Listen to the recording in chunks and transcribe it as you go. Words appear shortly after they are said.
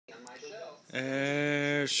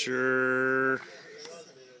Asher.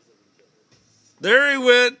 There he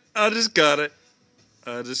went. I just got it.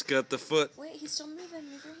 I just got the foot. Wait, he's still moving.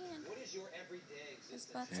 Move your hand. His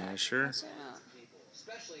butt's up. Asher. Watch out.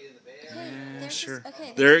 Okay, Asher.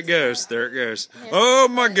 okay, There it goes. There it goes. There's Oh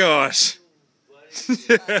his my foot. gosh. That's his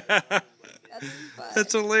butt. That's There's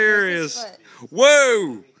his hilarious. foot.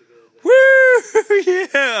 Whoa. Woo.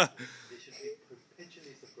 Yeah.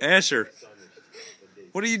 Asher.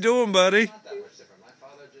 What are you doing, buddy? Easy,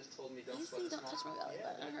 don't touch my belly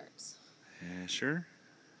button. It hurts. Asher.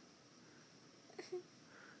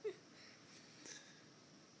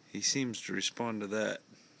 He seems to respond to that.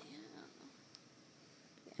 Yeah.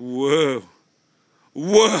 Whoa. Do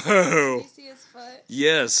Whoa. you see his foot?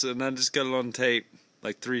 Yes, and I just got it on tape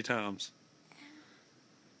like 3 times.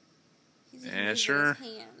 He's even Asher. moving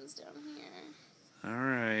his hands down here. All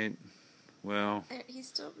right. Well. There, he's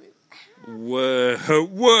still moving. Whoa.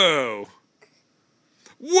 Whoa.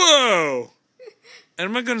 Whoa. And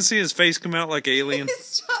am I going to see his face come out like Alien?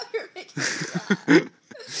 Stop, you're making me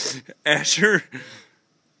laugh. Asher.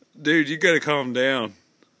 Dude, you got to calm down.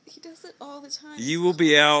 He does it all the time. You He's will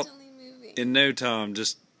be out constantly moving. in no time.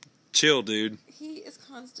 Just chill, dude. He is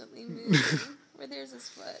constantly moving. Where there's his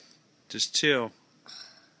foot. Just chill.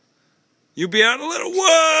 You'll be out in a little.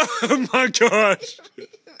 Whoa! Oh my gosh. You're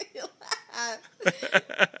making me laugh.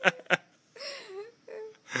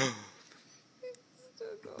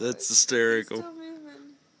 That's He's hysterical. still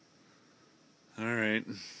moving. All right.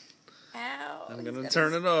 Ow. I'm he's going to got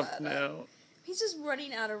turn his it off butt now. up. He's just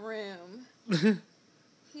running out of room.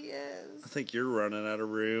 He is. I think you're running out of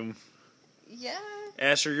room. Yeah.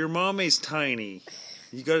 Asher, your mommy's tiny.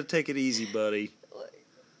 You got to take it easy, buddy. Look.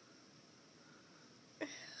 Oh,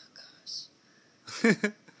 gosh.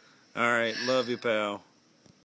 All right. Love you, pal.